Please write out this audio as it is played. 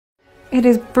It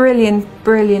is brilliant,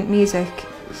 brilliant music.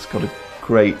 It's got a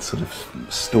great sort of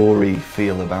story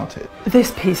feel about it.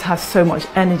 This piece has so much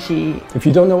energy. If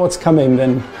you don't know what's coming,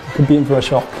 then you could be in for a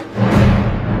shock.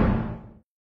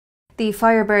 The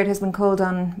firebird has been called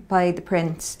on by the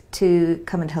prince to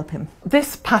come and help him.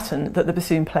 This pattern that the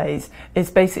bassoon plays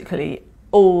is basically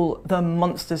all the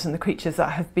monsters and the creatures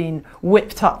that have been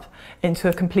whipped up into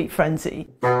a complete frenzy.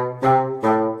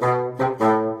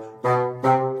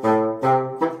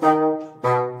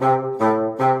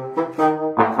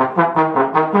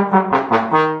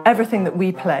 Everything that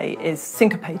we play is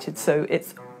syncopated, so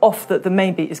it's off that the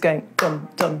main beat is going dum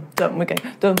dum dum, we're going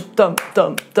dum dum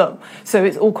dum dum, so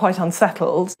it's all quite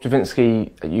unsettled.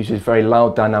 Stravinsky uses very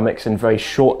loud dynamics and very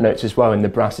short notes as well, in the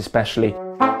brass especially.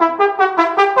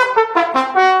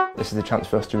 This is a chance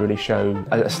for us to really show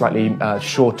a slightly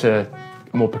shorter,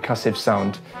 more percussive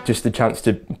sound. Just the chance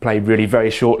to play really very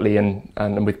shortly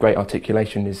and with great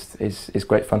articulation is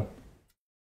great fun.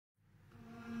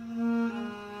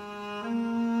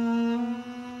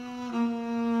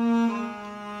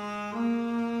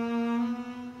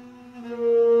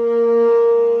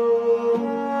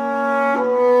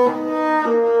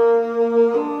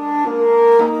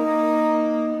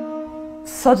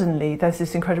 Suddenly there's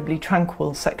this incredibly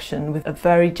tranquil section with a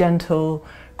very gentle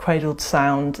cradled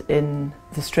sound in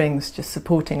the strings just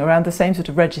supporting around the same sort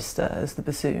of register as the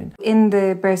bassoon. In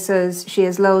the berceuse, she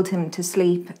has lulled him to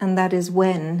sleep, and that is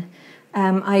when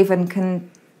Ivan can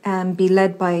be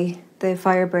led by the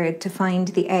firebird to find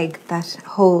the egg that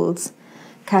holds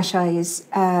Kashai's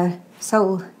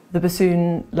soul. The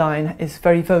bassoon line is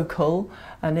very vocal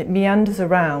and it meanders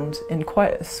around in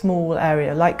quite a small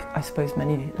area, like I suppose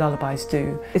many lullabies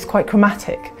do. It's quite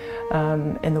chromatic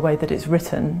in the way that it's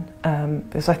written,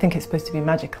 because I think it's supposed to be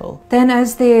magical. Then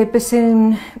as the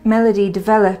bassoon melody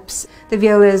develops, the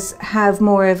violas have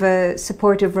more of a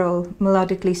supportive role,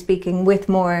 melodically speaking, with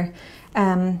more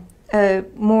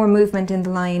movement in the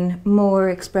line, more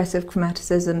expressive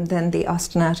chromaticism than the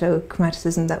ostinato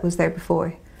chromaticism that was there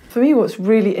before. For me, what's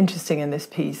really interesting in this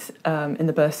piece, in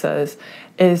the berceuse,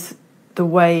 is the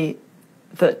way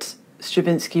that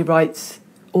Stravinsky writes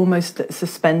almost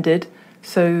suspended,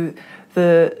 so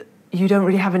you don't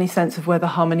really have any sense of where the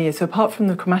harmony is. So apart from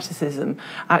the chromaticism,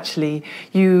 actually,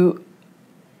 you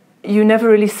never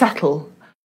really settle.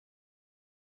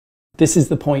 This is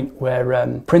the point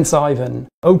where Prince Ivan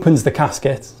opens the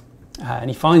casket and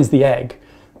he finds the egg,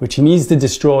 which he needs to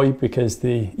destroy because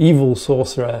the evil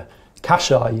sorcerer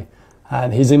Kashai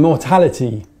and his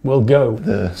immortality will go.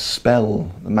 The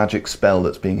spell, the magic spell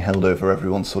that's being held over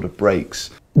everyone sort of breaks.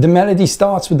 The melody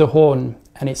starts with the horn,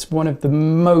 and it's one of the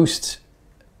most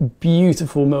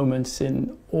beautiful moments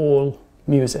in all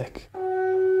music.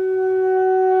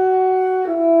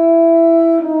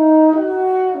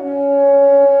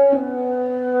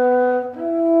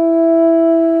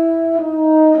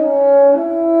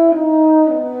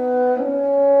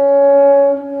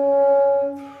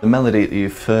 The melody that you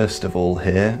first of all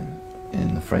hear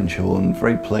in the French horn,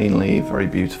 very plainly, very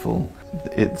beautiful.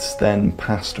 It's then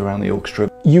passed around the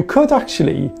orchestra. You could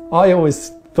actually, I always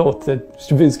thought that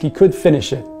Stravinsky could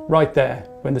finish it right there.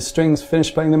 When the strings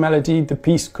finish playing the melody, the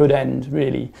piece could end,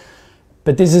 really.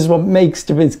 But this is what makes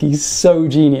Stravinsky so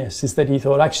genius, is that he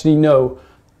thought, actually, no,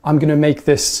 I'm going to make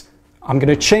this, I'm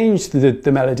going to change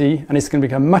the melody, and it's going to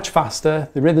become much faster,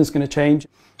 the rhythm's going to change.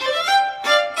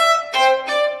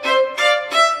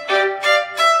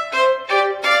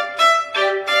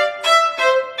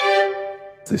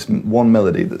 This one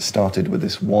melody that started with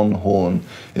this one horn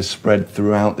is spread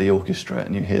throughout the orchestra,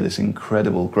 and you hear this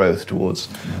incredible growth towards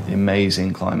the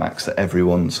amazing climax that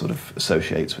everyone sort of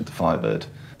associates with the Firebird.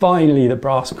 Finally, the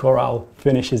brass chorale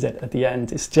finishes it at the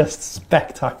end. It's just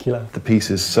spectacular. The piece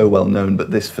is so well known,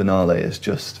 but this finale is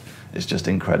just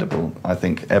incredible. I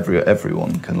think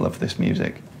everyone can love this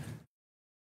music.